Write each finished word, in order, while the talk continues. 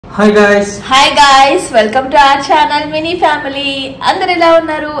Hi guys, welcome to our channel Mini Family. అందరూ ఎలా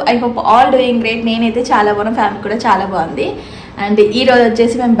ఉన్నారు? I hope all doing great. నేనైతే చాలా బాగున్నా, ఫ్యామిలీ కూడా చాలా బాగుంది. అండ్ ఈ రోజు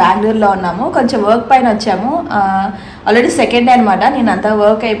వచ్చేసి మేము బెంగళూరులో ఉన్నాము. కొంచెం వర్క్ పైన వచ్చాము. ఆల్రెడీ సెకండ్ డే అనమాట. నేను అంతా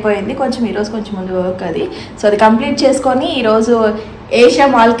వర్క్ అయిపోయింది. కొంచెం ఈరోజు కొంచెం ముందు వర్క్ అది. సో అది కంప్లీట్ చేసుకొని ఈరోజు ఏషియా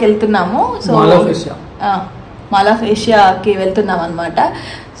మాల్కి వెళ్తున్నాము. సో మాల్ ఆఫ్ ఏషియాకి వెళ్తున్నాం అనమాట.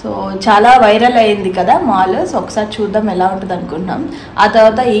 సో చాలా వైరల్ అయింది కదా మాల్. సో ఒకసారి చూద్దాం ఎలా ఉంటుంది అనుకున్నాం. ఆ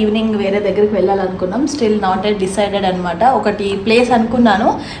తర్వాత ఈవినింగ్ వేరే దగ్గరికి వెళ్ళాలనుకున్నాం. స్టిల్ నాట్ ఎట్ డిసైడెడ్ అనమాట. ఒకటి ప్లేస్ అనుకున్నాను.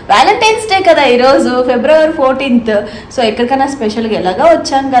 వ్యాలంటైన్స్ డే కదా ఈరోజు, February 14th. సో ఎక్కడికైనా స్పెషల్గా ఎలాగా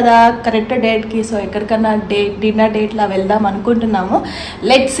వచ్చాం కదా కరెక్ట్ డేట్కి. సో ఎక్కడికైనా డిన్నర్ డేట్లా వెళ్దాం అనుకుంటున్నాము.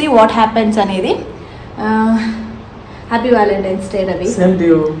 లెట్స్ సీ వాట్ హ్యాపెన్స్ అనేది. Happy Valentine's day Ravi. Same to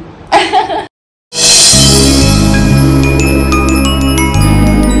you.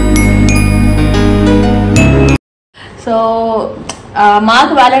 So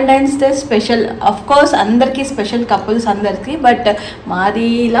మాకు Valentine's day special, of course అందరికీ స్పెషల్, కపుల్స్ అందరికీ. బట్ మాది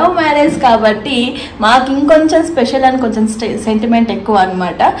లవ్ మ్యారేజ్ కాబట్టి మాకు ఇంకొంచెం స్పెషల్ అని కొంచెం సెంటిమెంట్ ఎక్కువ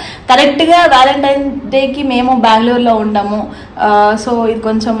అనమాట. కరెక్ట్గా వ్యాలంటైన్ డేకి మేము బెంగళూరులో ఉండము. సో ఇది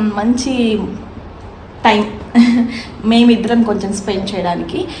కొంచెం మంచి టైం మేమిద్దరం కొంచెం స్పెండ్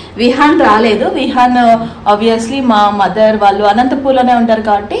చేయడానికి. విహాన్ రాలేదు. విహాన్ ఆబ్వియస్లీ మా మదర్ వాళ్ళు అనంతపూర్లోనే ఉంటారు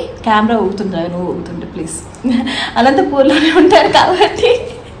కాబట్టి, కెమెరా ఊగుతుందా నువ్వు ఊగుతుండే ప్లీజ్, అనంతపూర్లోనే ఉంటారు కాబట్టి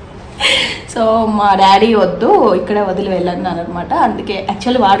సో మా డాడీ వద్దు ఇక్కడే వదిలి వెళ్ళన్నాను అనమాట. అందుకే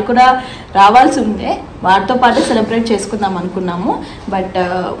యాక్చువల్లీ వాడు కూడా రావాల్సి ఉండే, వాడితో పాటు సెలబ్రేట్ చేసుకుందాం అనుకున్నాము. బట్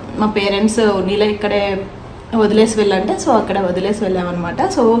మా పేరెంట్స్ నీళ్ళ ఇక్కడే వదిలేసి వెళ్ళంటే సో అక్కడ వదిలేసి వెళ్ళామన్నమాట.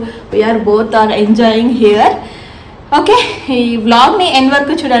 So we are both are enjoying here. Okay, ఈ వ్లాగ్ని ఎండ్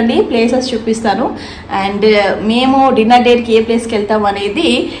వరకు చూడండి, ప్లేసెస్ చూపిస్తాను. అండ్ మేము డిన్నర్ డేట్కి ఏ ప్లేస్కి వెళ్తాం అనేది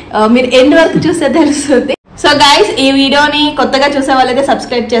మీరు ఎండ్ వరకు చూస్తే తెలుస్తుంది. సో గైస్, ఈ వీడియోని కొత్తగా చూసే వాళ్ళైతే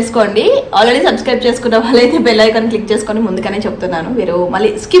సబ్స్క్రైబ్ చేసుకోండి. ఆల్రెడీ సబ్స్క్రైబ్ చేసుకున్న వాళ్ళైతే బెల్ ఐకాన్ క్లిక్ చేసుకొని ముందుగానే చెప్తున్నాను. మీరు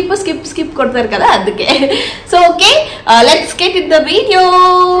మళ్ళీ స్కిప్ కొడతారు కదా అందుకే. So okay, let's get in the video.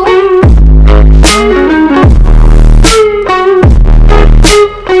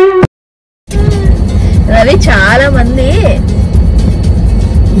 Ravi, చాలా మంది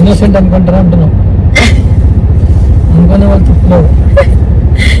ఇన్నోసెంట్ అనుకుంటారా అంటున్నావు. అనుకునే వాళ్ళు చెప్తున్నారు.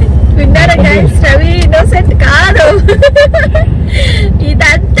 విన్నారా గైస్, రవి ఇన్నోసెంట్ కాదు,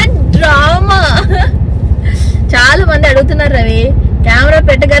 ఇదంతా డ్రామా. చాలా మంది అడుగుతున్నారు రవి కెమెరా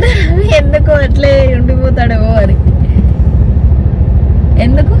పెట్టగానే రవి ఎందుకు అట్లే ఉండిపోతాడో అని.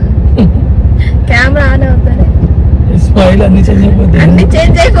 ఎందుకు కెమెరా ఆన్ అవుతాడు, స్మైల్ అన్ని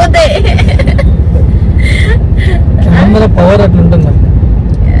చేంజ్ అయిపోతాయి. కెమెరా పవర్ అట్లా ఉంటుంది.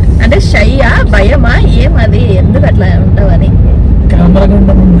 అంటే షయ్యా, భయమా, ఏమది, ఎందుకు అట్లా ఉంటావని. కెమెరా గంట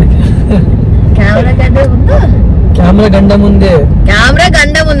ముందే, కెమెరా గంట ఉందా, కెమెరా గండం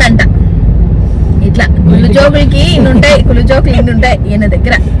ఉందంట. ఇట్లా కుళ్ళు జోకులకి ఇన్ని ఉంటాయి ఈయన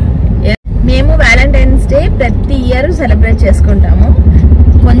దగ్గర. మేము వ్యాలంటైన్స్ డే ప్రతి ఇయర్ సెలబ్రేట్ చేసుకుంటాము.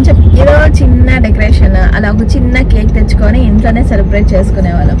 కొంచెం ఏదో చిన్న డెకరేషన్, అలా ఒక చిన్న కేక్ తెచ్చుకొని ఇంట్లోనే సెలబ్రేట్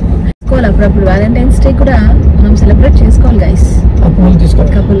చేసుకునే వాళ్ళము. అప్పుడప్పుడు వ్యాలంటైన్స్ డే కూడా మనం సెలబ్రేట్ చేసుకోవాలి గైస్.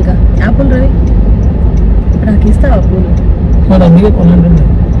 కపుల్గా ఆపుల్ రవి నాకు ఇస్తావా పూలు?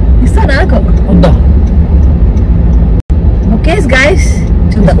 ఇస్తా నాకు. ఓకే గైస్,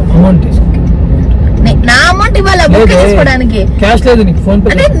 చూద్దాం. నా అమౌంట్ ఇవ్వాలా బొకే తీసుకోవడానికి?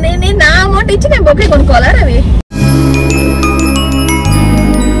 అంటే నేను నా అమౌంట్ ఇచ్చి నేను బొకే కొనుక్కోవాలా రవి?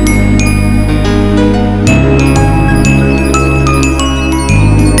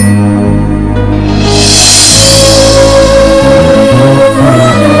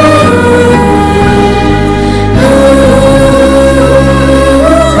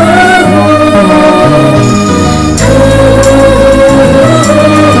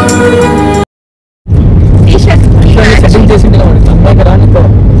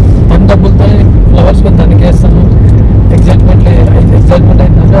 ఫ్లవర్స్ దానికి వేస్తాను. ఎగ్జైట్మెంట్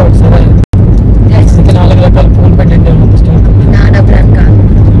అయిందంటే ఒకసారి 4 రకాల పూలు పెట్టండి.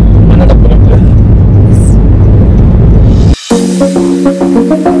 మన డబ్బులు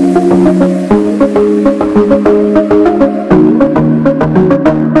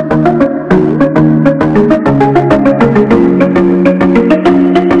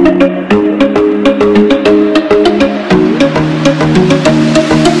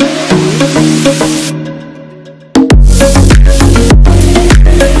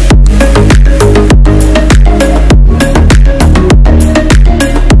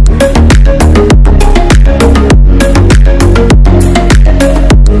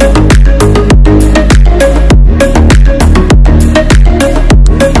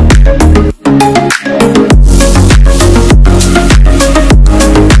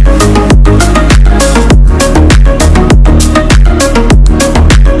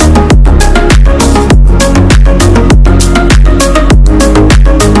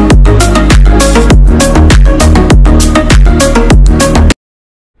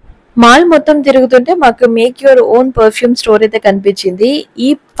మాల్ మొత్తం తిరుగుతుంటే మాకు make your own perfume store అయితే కనిపించింది. ఈ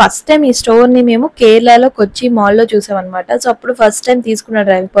ఫస్ట్ టైం ఈ స్టోర్ ని మేము కేరళలో కొచ్చి మాల్లో చూసాం అనమాట. సో అప్పుడు ఫస్ట్ టైం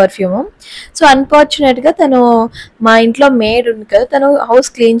తీసుకున్న పర్ఫ్యూమ్. సో అన్ఫార్చునేట్ గా తను మా ఇంట్లో మేడ్ ఉంది కదా, తను హౌస్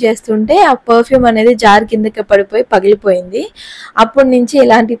క్లీన్ చేస్తుంటే ఆ పర్ఫ్యూమ్ అనేది జార్ కిందకి పడిపోయి పగిలిపోయింది. అప్పటి నుంచి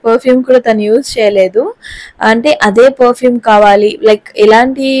ఎలాంటి పర్ఫ్యూమ్ కూడా తను యూజ్ చేయలేదు. అంటే అదే పర్ఫ్యూమ్ కావాలి, లైక్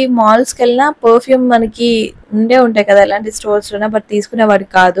ఎలాంటి మాల్స్కి వెళ్ళినా పర్ఫ్యూమ్ మనకి ఉండే ఉంటాయి కదా ఎలాంటి స్టోర్స్లోనా, బట్ తీసుకునేవాడు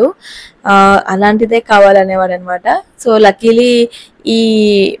కాదు, అలాంటిదే కావాలనేవాడు అనమాట. సో లక్కీలీ ఈ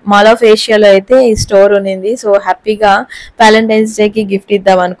మాల్ ఆఫ్ ఏషియాలో అయితే ఈ స్టోర్ ఉన్నింది. సో హ్యాపీగా వ్యాలంటైన్స్ డేకి గిఫ్ట్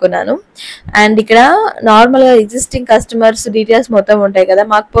ఇద్దాం అనుకున్నాను. అండ్ ఇక్కడ నార్మల్గా ఎగ్జిస్టింగ్ కస్టమర్స్ డీటెయిల్స్ మొత్తం ఉంటాయి కదా.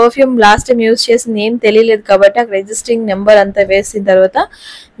 మాకు పర్ఫ్యూమ్ లాస్ట్ టైం యూజ్ చేసింది ఏం తెలియలేదు కాబట్టి అక్కడ రిజిస్టింగ్ నెంబర్ అంతా వేసిన తర్వాత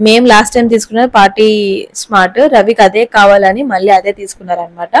మేము లాస్ట్ టైం తీసుకున్న పార్టీ స్మార్ట్, రవికి అదే కావాలని మళ్ళీ అదే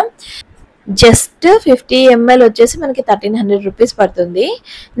తీసుకున్నారనమాట. జస్ట్ 50 ml వచ్చేసి మనకి 1300 రూపీస్ పడుతుంది.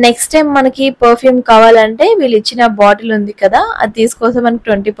 నెక్స్ట్ టైం మనకి పర్ఫ్యూమ్ కావాలంటే వీళ్ళు ఇచ్చిన బాటిల్ ఉంది కదా, అది తీసుకోసం మనకి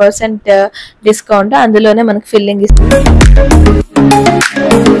 20% డిస్కౌంట్, అందులోనే మనకి ఫిల్లింగ్ ఇస్తుంది.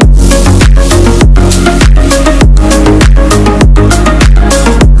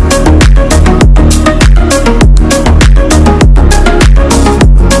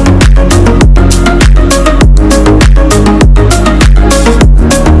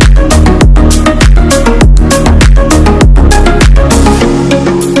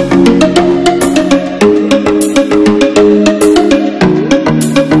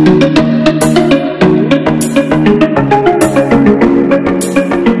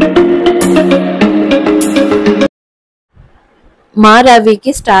 మా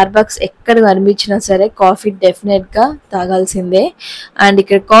రవికి స్టార్ బక్స్ ఎక్కడ కనిపించినా సరే కాఫీ డెఫినెట్ గా తాగాల్సిందే. అండ్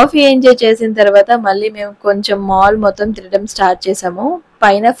ఇక్కడ కాఫీ ఎంజాయ్ చేసిన తర్వాత మళ్ళీ మేము కొంచెం మాల్ మొత్తం తిరగడం స్టార్ట్ చేసాము.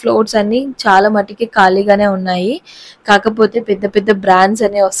 పైన ఫ్లోర్స్ అన్ని చాలా మటుకి ఖాళీగానే ఉన్నాయి, కాకపోతే పెద్ద పెద్ద బ్రాండ్స్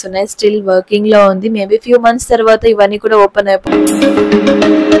అనే వస్తున్నాయి. స్టిల్ వర్కింగ్ లో ఉంది, మేబీ ఫ్యూ మంత్స్ తర్వాత ఇవన్నీ కూడా ఓపెన్ అయిపోయి.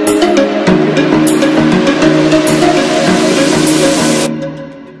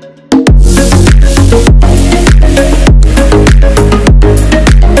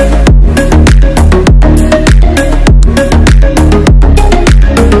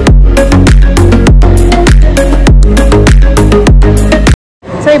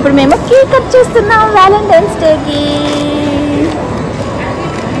 ఇప్పుడు మేము కేక్ కట్ చేస్తున్నాం వ్యాలంటైన్స్ డేకి.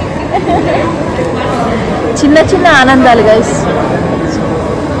 చిన్న చిన్న ఆనందాలు గైస్.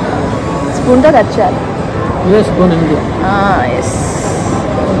 స్పూన్తో కట్ చేయాలి.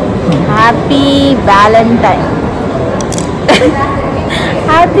 Happy Valentine,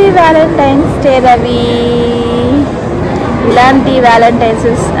 happy Valentine's day Ravi. ఇలాంటి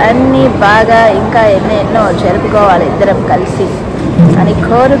వ్యాలంటైన్స్ అన్నీ బాగా ఇంకా ఎన్నెన్నో జరుపుకోవాలి ఇద్దరం కలిసి అని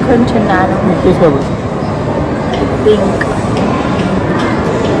కోరుకుంటున్నాను. పింక్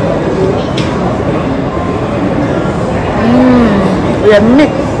ఎమ్మి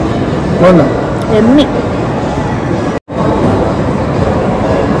ఎమ్మి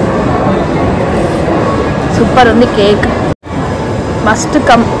సూపర్ ఉంది కేక్. మస్ట్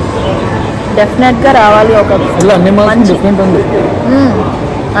కమ్, డెఫినెట్ గా రావాలి. ఒక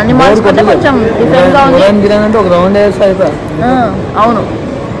అన్ని మాల్స్ కంటే కొంచెం డిఫరెంట్ గా ఉంది. అవును,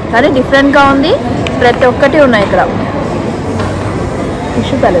 కానీ డిఫరెంట్ గా ఉంది. ప్రతి ఒక్కటి ఉన్నాయి ఇక్కడ.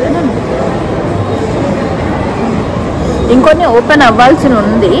 ఇష్యూ కాలేదా? ఇంకొన్ని ఓపెన్ అవ్వాల్సి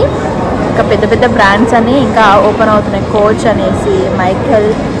ఉంది. ఇంకా పెద్ద పెద్ద బ్రాండ్స్ అని ఇంకా ఓపెన్ అవుతున్నాయి. కోచ్ అనేసి, మైకెల్,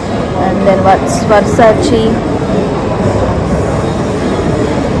 అండ్ దెన్ వర్సాచి,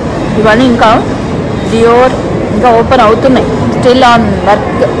 ఇవన్నీ ఇంకా డియోర్ ఇంకా ఓపెన్ అవుతున్నాయి. స్టిల్ ఆన్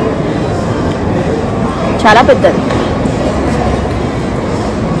వర్క్, చాలా పెద్దది.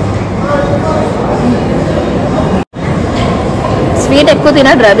 స్వీట్ ఎక్కువ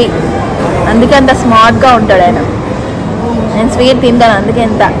తినడు రవి, అందుకే అంత స్మార్ట్గా ఉంటాడు ఆయన. నేను స్వీట్ తింటాను, అందుకే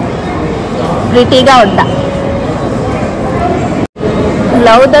ఎంత ప్రిటీగా ఉంటా.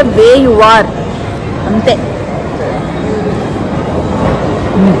 Love the way you are, అంతే.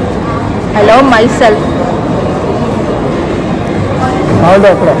 I love my self.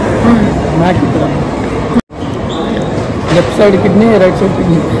 Left side kidney, right side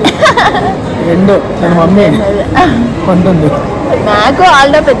kidney రెండు మమ్మీ కొంటుంది. నాకు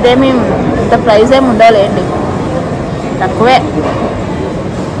ఆల్డో పెద్ద ఏమి ఇంత ప్రైస్ ఏమి ఉండాలేండి, తక్కువే.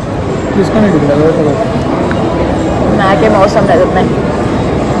 తీసుకుని నాకేం అవసరం లేదు.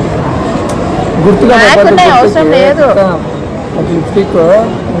 గుర్తుగా అవసరం లేదు. లిప్స్టిక్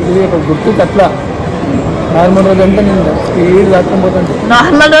గుర్తుకు అట్లా నార్మల్ రోజు అంటే నేను స్పీడ్ దాటుకొని పోతాను.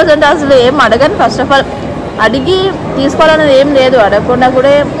 నార్మల్ రోజు అంటే అసలు ఏం అడగను. ఫస్ట్ ఆఫ్ ఆల్ అడిగి తీసుకోవాలనేది ఏం లేదు, అడగకుండా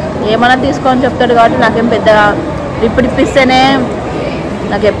కూడా ఏమన్నా తీసుకోని చెప్తాడు కాబట్టి నాకేం పెద్దగా ఇప్పుడు ఇప్పిస్తేనే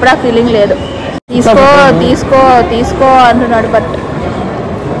నాకు ఎప్పుడా ఫీలింగ్ లేదు. తీసుకో తీసుకో తీసుకో అంటున్నాడు. బట్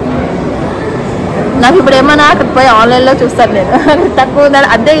నాకు ఇప్పుడు ఏమన్నా అక్కడ పోయి ఆన్లైన్లో చూస్తాను నేను. తక్కువ ఉందని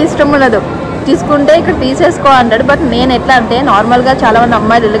అదే ఇష్టం ఉండదు. తీసుకుంటే ఇక్కడ తీసేసుకో అంటాడు. బట్ నేను ఎట్లా అంటే నార్మల్గా చాలామంది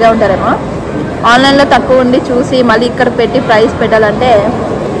అమ్మాయిలు ఇల్లుగా ఉంటారేమో, ఆన్లైన్లో తక్కువ ఉండి చూసి మళ్ళీ ఇక్కడ పెట్టి ప్రైస్ పెట్టాలంటే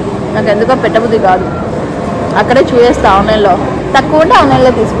నాకు ఎందుకో పెట్టబుద్ధి కాదు. అక్కడే చూసేస్తా, ఆన్లైన్లో తక్కువ ఉంటే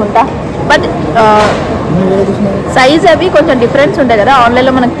ఆన్లైన్లో తీసుకుంటా. బట్ సైజ్ అవి కొంచెం డిఫరెన్స్ ఉంటాయి కదా,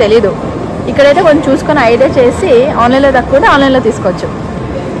 ఆన్లైన్లో మనకు తెలీదు. ఇక్కడైతే కొంచెం చూసుకొని ఐడియా చేసి ఆన్లైన్లో తక్కువ ఉంటే ఆన్లైన్లో తీసుకోవచ్చు.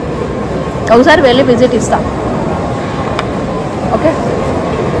 ఒకసారి వెళ్ళి విజిట్ ఇస్తాం. ఓకే,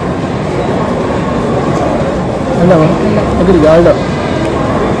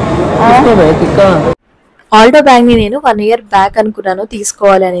 ఆల్డో బ్యాగ్ ని నేను 1 year బ్యాక్ అనుకున్నాను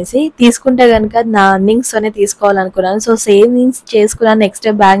తీసుకోవాలి అనేసి. తీసుకుంటే కనుక నా అర్నింగ్స్ తోనే తీసుకోవాలనుకున్నాను. సో సేవింగ్స్ చేసుకున్నాను నెక్స్ట్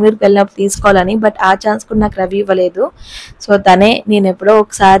టైం బెంగళూరుకి వెళ్ళినప్పుడు తీసుకోవాలని. బట్ ఆ ఛాన్స్ కూడా నాకు రవి ఇవ్వలేదు. సో తనే, నేను ఎప్పుడో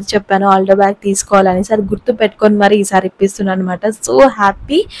ఒకసారి చెప్పాను ఆల్డో బ్యాగ్ తీసుకోవాలని, సరే గుర్తు పెట్టుకొని మరి ఈసారి ఇప్పిస్తున్నాను అనమాట. So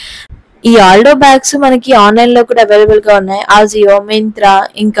happy. ఈ ఆల్డో బ్యాగ్స్ మనకి ఆన్లైన్ లో కూడా అవైలబుల్ గా ఉన్నాయి. ఆజియో, మింత్రా,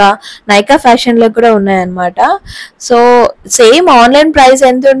 ఇంకా నైకా ఫ్యాషన్ లో కూడా ఉన్నాయి అనమాట. సో సేమ్ ఆన్లైన్ ప్రైస్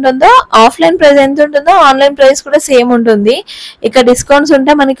ఎంత ఉంటుందో ఆఫ్లైన్ ప్రైస్ ఎంత ఉంటుందో ఆన్లైన్ ప్రైస్ కూడా సేమ్ ఉంటుంది. ఇక్కడ డిస్కౌంట్స్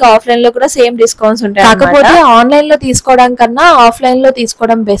ఉంటే మనకి ఆఫ్లైన్ లో కూడా సేమ్ డిస్కౌంట్స్ ఉంటాయి. కాకపోతే ఆన్లైన్ లో తీసుకోవడం కన్నా ఆఫ్లైన్ లో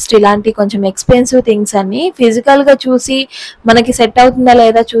తీసుకోవడం బెస్ట్. ఇలాంటి కొంచెం ఎక్స్పెన్సివ్ థింగ్స్ అన్ని ఫిజికల్ గా చూసి మనకి సెట్ అవుతుందా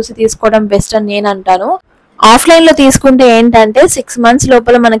లేదా చూసి తీసుకోవడం బెస్ట్ అని నేను అంటాను. ఆఫ్లైన్ లో తీసుకుంటే ఏంటంటే 6 months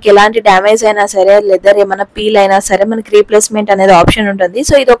లోపల మనకి ఎలాంటి డ్యామేజ్ అయినా సరే, లెదర్ ఏమైనా పీల్ అయినా సరే మనకి రీప్లేస్మెంట్ అనేది ఆప్షన్ ఉంటుంది.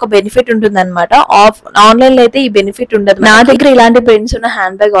 సో ఇది ఒక బెనిఫిట్ ఉంటుంది అనమాట. ఆన్లైన్ లో అయితే ఈ బెనిఫిట్ ఉండదు. నా దగ్గర ఇలాంటి ప్రింట్స్ ఉన్న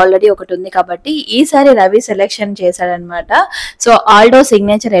హ్యాండ్ బ్యాగ్ ఆల్రెడీ ఒకటి ఉంది కాబట్టి ఈసారి రవి సెలెక్షన్ చేశాడనమాట. So aldo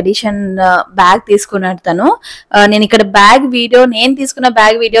signature edition bag తీసుకున్నాడు తను. నేను ఇక్కడ బ్యాగ్ వీడియో, నేను తీసుకున్న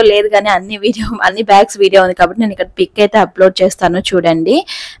బ్యాగ్ వీడియో లేదు కానీ అన్ని బ్యాగ్స్ వీడియో ఉంది కాబట్టి నేను ఇక్కడ పిక్ అయితే అప్లోడ్ చేస్తాను, చూడండి.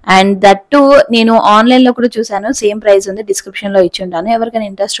 అండ్ దట్ టు నేను ఆన్లైన్ లో కూడా చూసాను, సేమ్ ప్రైస్ ఉంది, డిస్క్రిప్షన్ లో ఇచ్చి ఉంటాను. ఎవరికైనా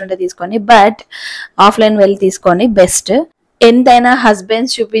ఇంట్రెస్ట్ ఉంటే తీసుకోండి. బట్ ఆఫ్లైన్ వెళ్ళి తీసుకోండి బెస్ట్. ఎంతైనా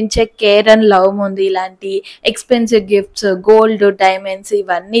హస్బెండ్స్ చూపించే కేర్ అండ్ లవ్ ఉంది. ఇలాంటి ఎక్స్పెన్సివ్ గిఫ్ట్స్, గోల్డ్, డైమండ్స్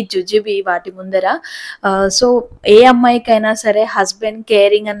ఇవన్నీ జుజుబి వాటి ముందర. సో ఏ అమ్మాయికైనా సరే హస్బెండ్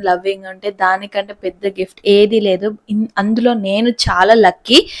కేరింగ్ అండ్ లవ్వింగ్ ఉంటే దానికంటే పెద్ద గిఫ్ట్ ఏది లేదు. అందులో నేను చాలా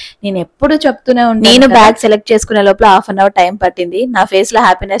లక్కీ. నేను ఎప్పుడు చెప్తూనే ఉంటాను. నేను బ్యాగ్ సెలెక్ట్ చేసుకునే లోపల 1/2 hour టైం పట్టింది. నా ఫేస్ లో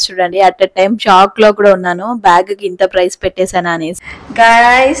హ్యాపీనెస్ చూడండి. అట్ ఎ టైం షాక్ లో కూడా ఉన్నాను, బ్యాగ్ కి ఇంత ప్రైస్ పెట్టేశాను అనేసి.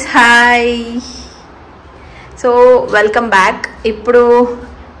 Guys hi, so welcome back. ఇప్పుడు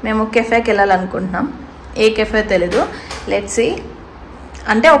మేము కెఫేకి వెళ్ళాలనుకుంటున్నాం. ఏ కెఫే తెలీదు, లెట్స్ సీ.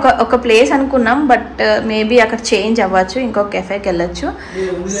 అంటే ఒక ప్లేస్ అనుకున్నాం, బట్ మేబీ అక్కడ చేంజ్ అవ్వచ్చు, ఇంకో కెఫేకి వెళ్ళొచ్చు.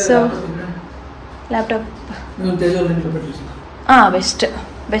 సో ల్యాప్టాప్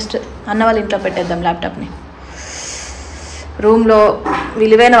బెస్ట్ అన్న వాళ్ళ ఇంట్లో పెట్టేద్దాం ల్యాప్టాప్ని. రూమ్లో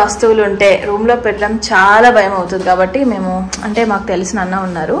విలువైన వస్తువులు ఉంటే రూమ్లో పెట్టడం చాలా భయం అవుతుంది కాబట్టి మేము, అంటే మాకు తెలిసిన అన్న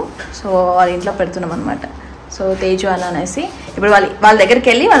ఉన్నారు, సో వాళ్ళ ఇంట్లో పెడుతున్నాం అనమాట. సో తేజు అన్న అనేసి ఇప్పుడు వాళ్ళ దగ్గరికి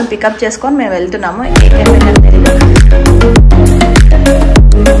వెళ్ళి వాళ్ళని పికప్ చేసుకొని మేము వెళ్తున్నాము. ఏ కెఫే తెలియదు.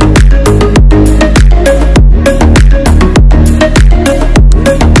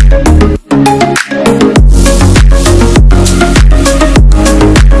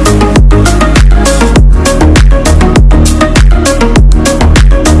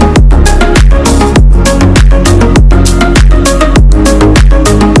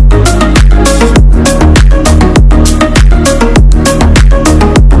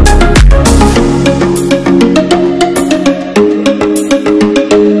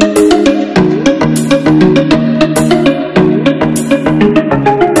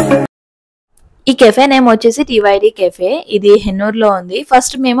 ఈ కెఫే నేమ్ వచ్చేసి టీవైడి కెఫే. ఇది హెన్నూరులో ఉంది.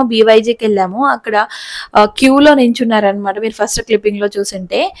 ఫస్ట్ మేము బీవైజీకి వెళ్ళాము. అక్కడ క్యూలో నించున్నారనమాట. మీరు ఫస్ట్ క్లిప్పింగ్ లో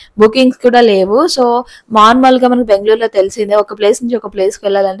చూసింటే బుకింగ్స్ కూడా లేవు. సో నార్మల్ గా మనకు బెంగళూరులో తెలిసిందే, ఒక ప్లేస్ నుంచి ఒక ప్లేస్కి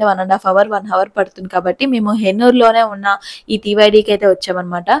వెళ్ళాలంటే 1.5 hour 1 hour పడుతుంది. కాబట్టి మేము హెన్నూరులోనే ఉన్న ఈ టీవైడీకి అయితే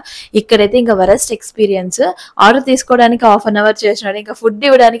వచ్చామన్నమాట. ఇక్కడైతే ఇంకా వరస్ట్ ఎక్స్పీరియన్స్. ఆర్డర్ తీసుకోవడానికి 1/2 hour చేసినాడు, ఇంకా ఫుడ్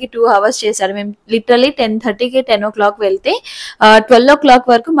ఇవ్వడానికి 2 hours చేశాడు. మేము లిటరలీ 10:30కి 10 o'clock వెళ్తే 12 o'clock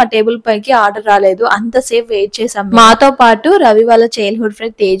వరకు మా టేబుల్ పైకి ఆర్డర్ రాలేదు. అంతసేపు వెయిట్ చేసాం. మాతో పాటు రవి వాళ్ళ చైల్డ్హుడ్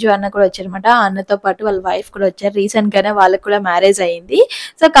ఫ్రెండ్ తేజు అన్న కూడా వచ్చారనమాట. అన్నతో పాటు వాళ్ళ వైఫ్ కూడా వచ్చారు. రీసెంట్ గానే వాళ్ళకి కూడా మ్యారేజ్ అయింది.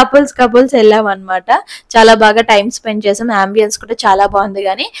 సో కపుల్స్ వెళ్ళాం అనమాట. చాలా బాగా టైం స్పెండ్ చేసాం. అంబియన్స్ కూడా చాలా బాగుంది,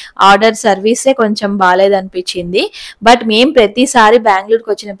 కానీ ఆర్డర్ సర్వీసే కొంచెం బాగాలేదు అనిపించింది. బట్ మేము ప్రతిసారి బెంగళూరుకి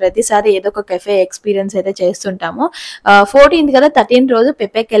వచ్చిన ప్రతిసారి ఏదో ఒక కెఫే ఎక్స్పీరియన్స్ అయితే చేస్తుంటాము. 14th కదా, 13th రోజు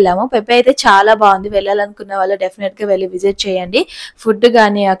పెపెకి వెళ్ళాము. పెపె అయితే చాలా బాగుంది. వెళ్ళాలనుకున్న వాళ్ళు డెఫినెట్ గా వెళ్ళి విజిట్ చేయండి. ఫుడ్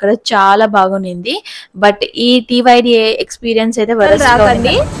కానీ అక్కడ చాలా బాగుంది. అనిపించింది. బట్ ఈ TYDA ఎక్స్పీరియన్స్ అయితే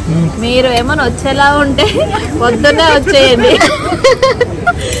రాకండి. మీరు ఏమైనా వచ్చేలా ఉంటే పొద్దున్నే వచ్చేయండి.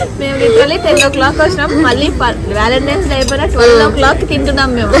 మేము లిటరలీ 10 o'clock వచ్చినాం, మళ్ళీ వ్యాలంటైన్స్ డే అయిపోయినా 12 o'clock తింటున్నాం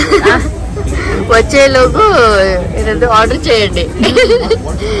మేము. వచ్చేలోపు ఏదో ఆర్డర్ చేయండి.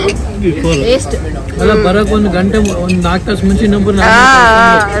 వేస్ట్ అలా బరక్ 1 గంట 4 तास ముంచి నంబర్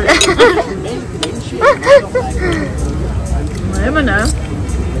ఏమన్నా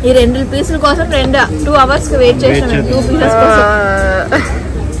ఈ 2 పీసుల కోసం 2 hours వెయిట్ చేసాం. 2 pieces కోసం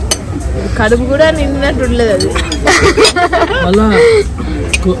కడుపు కూడా నిండినట్టు ఉండలేదు అది. ಅಲ್ಲ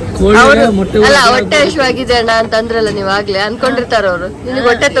ಹೊಟ್ಟೆ ಹಶ್ವಾಗಿದೆ ಅಣ್ಣ ಅಂತಂದ್ರಲ್ಲ ನೀವಾಗ್ಲೇ ಅನ್ಕೊಂಡಿರ್ತಾರ ಅವ್ರು, ನಿನಗೆ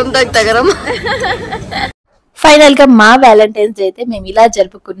ಹೊಟ್ಟೆ ತುಂಬದಾಗ್ತಾಗರಮ್ಮ. ఫైనల్ గా మా వ్యాలంటైన్స్ డే అయితే మేము ఇలా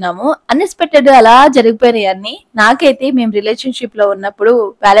జరుపుకున్నాము. అన్ఎక్స్పెక్టెడ్ అలా జరిగిపోయినాయి అన్ని. నాకైతే మేము రిలేషన్షిప్ లో ఉన్నప్పుడు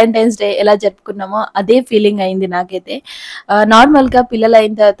వ్యాలంటైన్స్ డే ఎలా జరుపుకున్నామో అదే ఫీలింగ్ అయింది నాకైతే. నార్మల్ గా పిల్లలు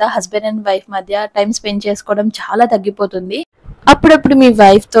అయిన తర్వాత హస్బెండ్ అండ్ వైఫ్ మధ్య టైం స్పెండ్ చేసుకోవడం చాలా తగ్గిపోతుంది. అప్పుడప్పుడు మీ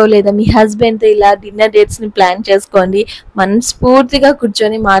వైఫ్ తో లేదా మీ హస్బెండ్ తో ఇలా డిన్నర్ డేట్స్ ని ప్లాన్ చేసుకోండి. మనస్ఫూర్తిగా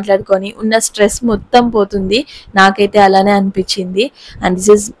కూర్చొని మాట్లాడుకొని ఉన్న స్ట్రెస్ మొత్తం పోతుంది. నాకైతే అలానే అనిపించింది. And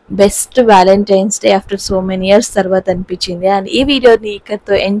this is best Valentine's day after so many years తర్వాత అనిపించింది. అండ్ ఈ వీడియోని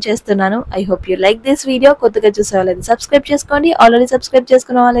ఇక్కడతో ఎండ్ చేస్తున్నాను. I hope you like this video. కొత్తగా చూసే వాళ్ళైతే సబ్స్క్రైబ్ చేసుకోండి. ఆల్రెడీ సబ్స్క్రైబ్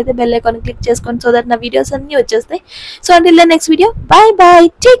చేసుకున్న వాళ్ళైతే బెల్ ఐకాన్ క్లిక్ చేసుకోండి, సో దట్ నా వీడియోస్ అన్ని వచ్చేస్తాయి. So until the next video, by by,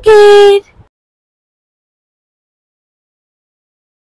 take care.